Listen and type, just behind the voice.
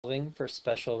Solving for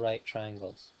special right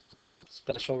triangles.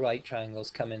 Special right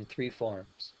triangles come in three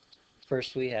forms.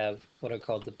 First, we have what are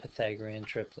called the Pythagorean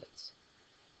triplets.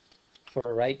 For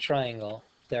a right triangle,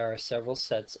 there are several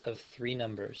sets of three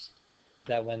numbers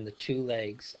that when the two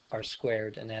legs are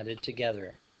squared and added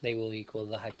together, they will equal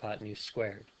the hypotenuse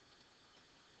squared.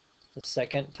 The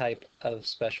second type of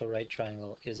special right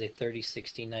triangle is a 30,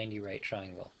 60, 90 right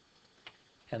triangle.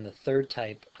 And the third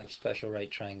type of special right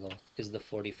triangle is the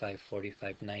 45,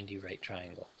 45, 90 right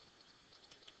triangle.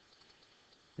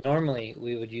 Normally,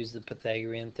 we would use the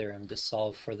Pythagorean theorem to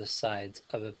solve for the sides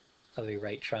of a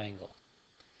right triangle.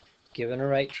 Given a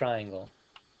right triangle,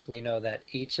 we know that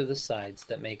each of the sides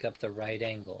that make up the right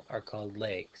angle are called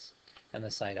legs, and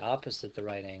the side opposite the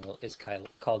right angle is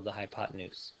called the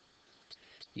hypotenuse.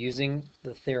 Using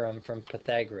the theorem from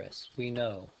Pythagoras, we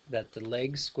know that the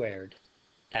legs squared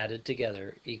added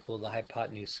together equal the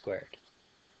hypotenuse squared.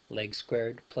 Leg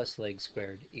squared plus leg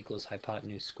squared equals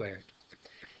hypotenuse squared.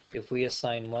 If we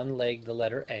assign one leg the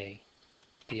letter A,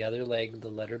 the other leg the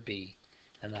letter B,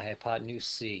 and the hypotenuse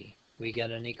C, we get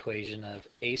an equation of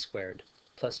A squared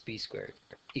plus B squared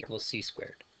equals C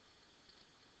squared.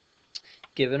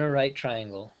 Given a right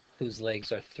triangle whose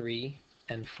legs are 3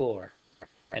 and 4,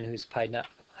 and whose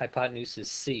hypotenuse is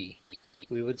C,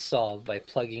 we would solve by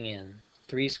plugging in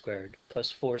 3 squared plus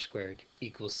 4 squared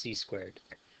equals C squared,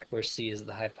 where C is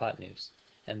the hypotenuse,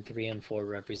 and 3 and 4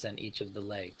 represent each of the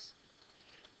legs.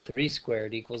 3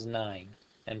 squared equals 9,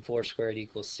 and 4 squared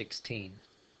equals 16.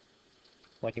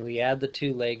 When we add the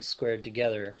two legs squared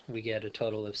together, we get a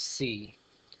total of C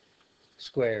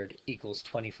squared equals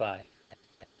 25.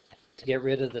 To get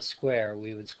rid of the square,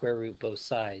 we would square root both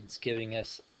sides, giving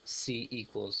us C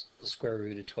equals the square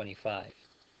root of 25.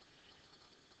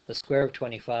 The square of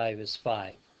 25 is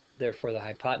 5. Therefore, the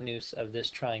hypotenuse of this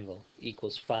triangle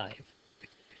equals 5.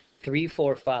 3,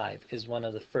 4, 5 is one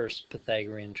of the first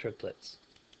Pythagorean triplets.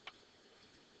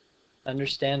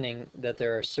 Understanding that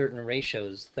there are certain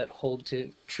ratios that hold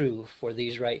true for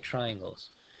these right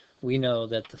triangles, we know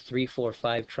that the 3, 4,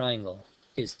 5 triangle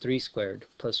is 3 squared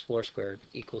plus 4 squared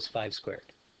equals 5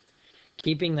 squared.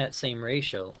 Keeping that same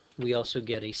ratio, we also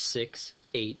get a 6,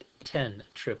 8, 10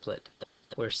 triplet,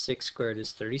 where 6 squared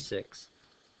is 36,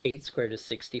 8 squared is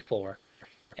 64,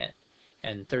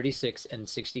 and 36 and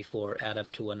 64 add up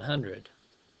to 100,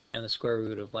 and the square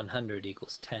root of 100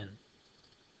 equals 10.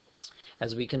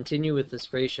 As we continue with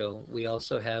this ratio, we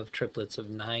also have triplets of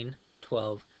 9,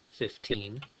 12,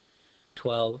 15,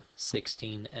 12,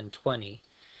 16, and 20,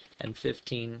 and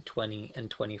 15, 20,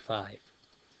 and 25.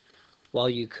 While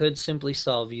you could simply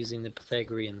solve using the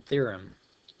Pythagorean theorem,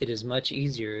 it is much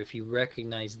easier if you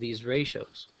recognize these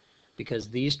ratios, because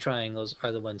these triangles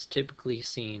are the ones typically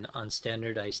seen on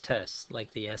standardized tests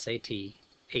like the SAT,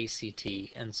 ACT,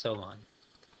 and so on.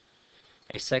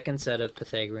 A second set of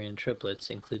Pythagorean triplets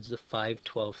includes the 5,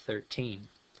 12, 13,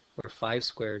 where 5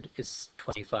 squared is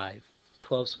 25,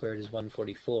 12 squared is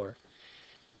 144,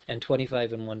 and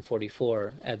 25 and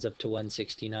 144 adds up to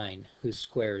 169, whose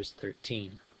square is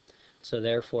 13. So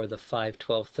therefore the 5,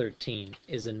 12, 13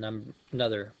 is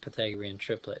another Pythagorean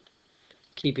triplet.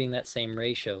 Keeping that same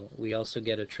ratio, we also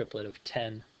get a triplet of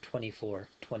 10, 24,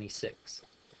 26.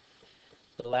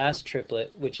 The last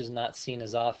triplet, which is not seen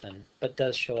as often, but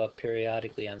does show up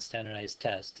periodically on standardized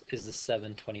tests, is the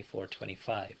 7, 24,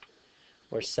 25,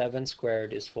 where 7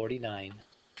 squared is 49,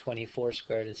 24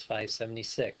 squared is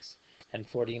 576, and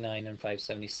 49 and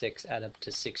 576 add up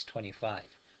to 625,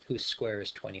 whose square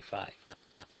is 25.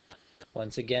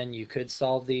 Once again, you could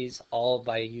solve these all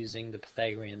by using the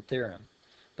Pythagorean theorem,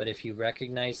 but if you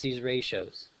recognize these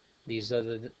ratios, these are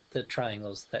the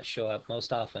triangles that show up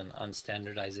most often on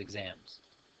standardized exams.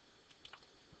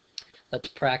 Let's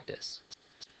practice.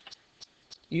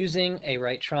 Using a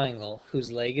right triangle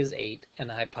whose leg is 8 and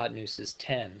the hypotenuse is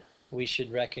 10, we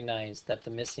should recognize that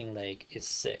the missing leg is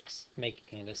 6,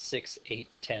 making it a 6, 8,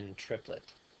 10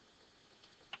 triplet.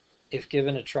 If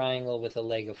given a triangle with a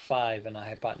leg of 5 and a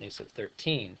hypotenuse of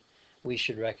 13, we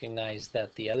should recognize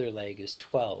that the other leg is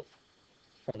 12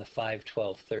 from the 5,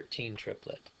 12, 13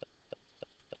 triplet.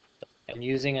 And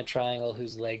using a triangle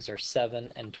whose legs are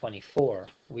 7 and 24,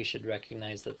 we should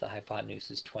recognize that the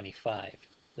hypotenuse is 25,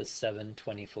 the 7,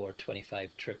 24,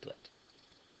 25 triplet.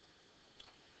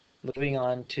 Moving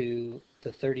on to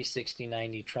the 30, 60,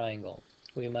 90 triangle,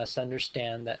 we must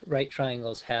understand that right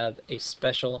triangles have a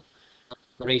special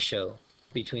ratio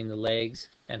between the legs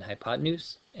and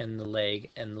hypotenuse and the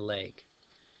leg and the leg.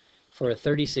 For a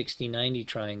 30, 60, 90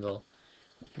 triangle,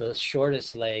 the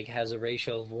shortest leg has a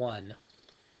ratio of 1,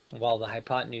 while the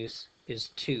hypotenuse is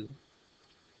 2.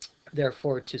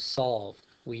 Therefore, to solve,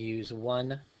 we use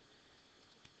 1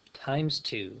 times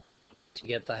 2 to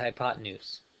get the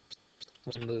hypotenuse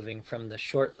when moving from the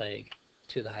short leg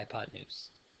to the hypotenuse.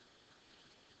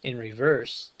 In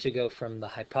reverse, to go from the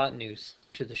hypotenuse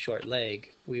to the short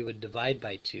leg, we would divide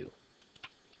by 2.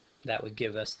 That would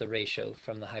give us the ratio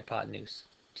from the hypotenuse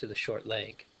to the short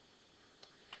leg.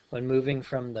 When moving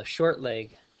from the short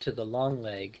leg to the long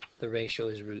leg, the ratio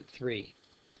is root 3.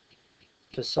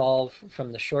 To solve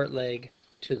from the short leg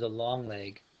to the long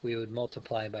leg, we would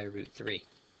multiply by root 3.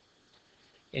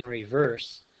 In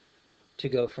reverse, to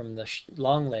go from the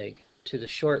long leg to the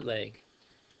short leg,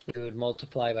 we would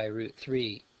multiply by root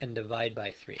 3 and divide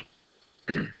by 3.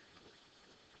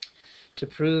 To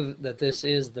prove that this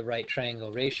is the right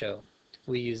triangle ratio,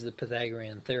 we use the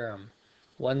Pythagorean theorem.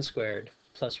 1 squared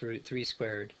plus root 3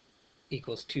 squared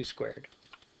equals 2 squared.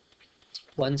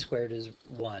 1 squared is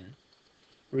 1.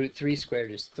 Root 3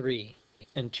 squared is 3,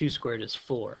 and 2 squared is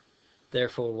 4.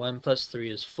 Therefore, 1 plus 3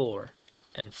 is 4,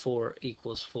 and 4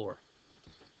 equals 4.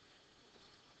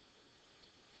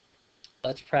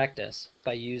 Let's practice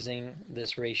by using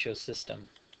this ratio system.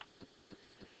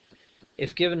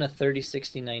 If given a 30,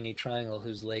 60, 90 triangle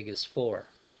whose leg is 4,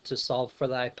 to solve for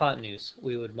the hypotenuse,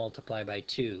 we would multiply by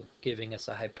 2, giving us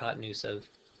a hypotenuse of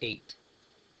 8.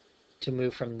 To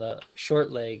move from the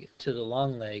short leg to the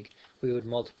long leg, we would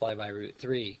multiply by root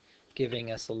 3,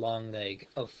 giving us a long leg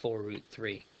of 4 root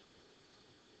 3.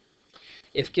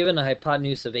 If given a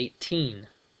hypotenuse of 18,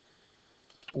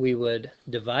 we would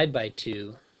divide by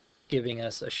 2, giving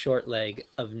us a short leg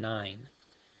of 9.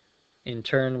 In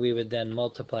turn, we would then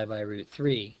multiply by root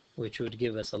 3, which would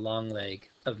give us a long leg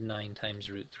of 9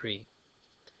 times root 3.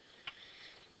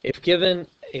 If given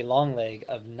a long leg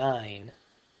of 9,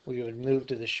 we would move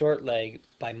to the short leg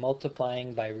by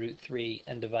multiplying by root 3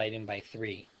 and dividing by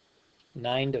 3.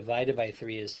 9 divided by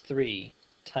 3 is 3,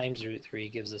 times root 3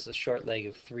 gives us a short leg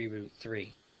of 3 root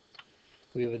 3.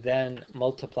 We would then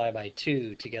multiply by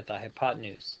 2 to get the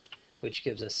hypotenuse, which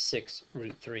gives us 6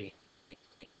 root 3.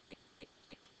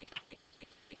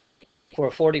 For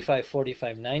a 45,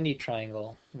 45, 90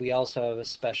 triangle, we also have a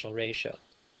special ratio.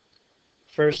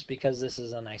 First, because this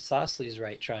is an isosceles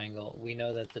right triangle, we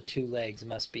know that the two legs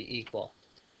must be equal.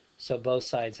 So both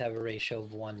sides have a ratio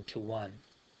of 1 to 1.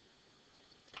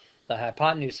 The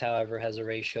hypotenuse, however, has a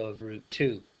ratio of root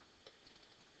 2.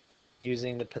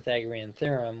 Using the Pythagorean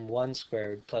theorem, 1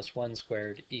 squared plus 1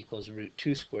 squared equals root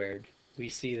 2 squared, we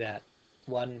see that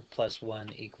 1 plus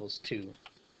 1 equals 2.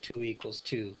 2 equals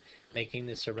 2, making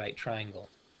this a right triangle.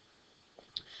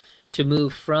 To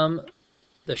move from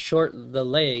the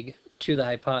leg to the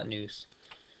hypotenuse,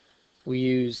 we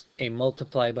use a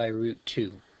multiply by root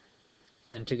 2.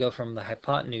 And to go from the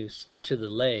hypotenuse to the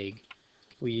leg,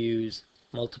 we use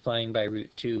multiplying by root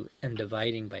 2 and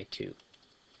dividing by 2.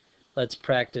 Let's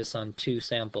practice on 2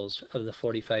 samples of the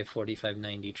 45, 45,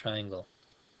 90 triangle.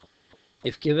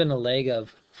 If given a leg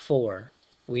of 4,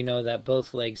 we know that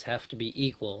both legs have to be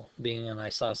equal, being an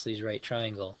isosceles right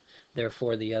triangle.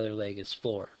 Therefore, the other leg is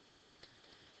 4.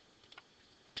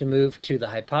 To move to the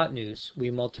hypotenuse, we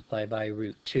multiply by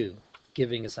root 2,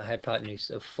 giving us a hypotenuse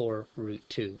of 4 root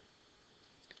 2.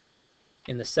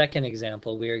 In the second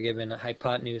example, we are given a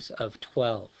hypotenuse of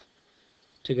 12.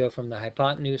 To go from the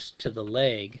hypotenuse to the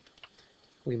leg,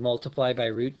 we multiply by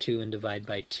root 2 and divide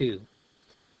by 2.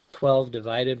 12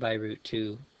 divided by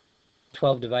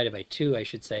 2, I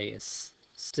should say, is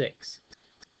 6.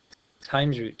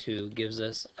 Times root 2 gives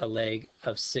us a leg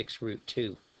of 6 root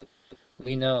 2.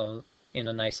 We know in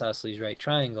an isosceles right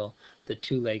triangle, the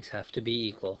two legs have to be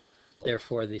equal.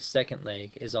 Therefore, the second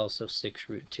leg is also 6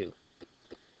 root 2.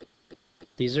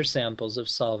 These are samples of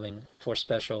solving for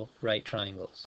special right triangles.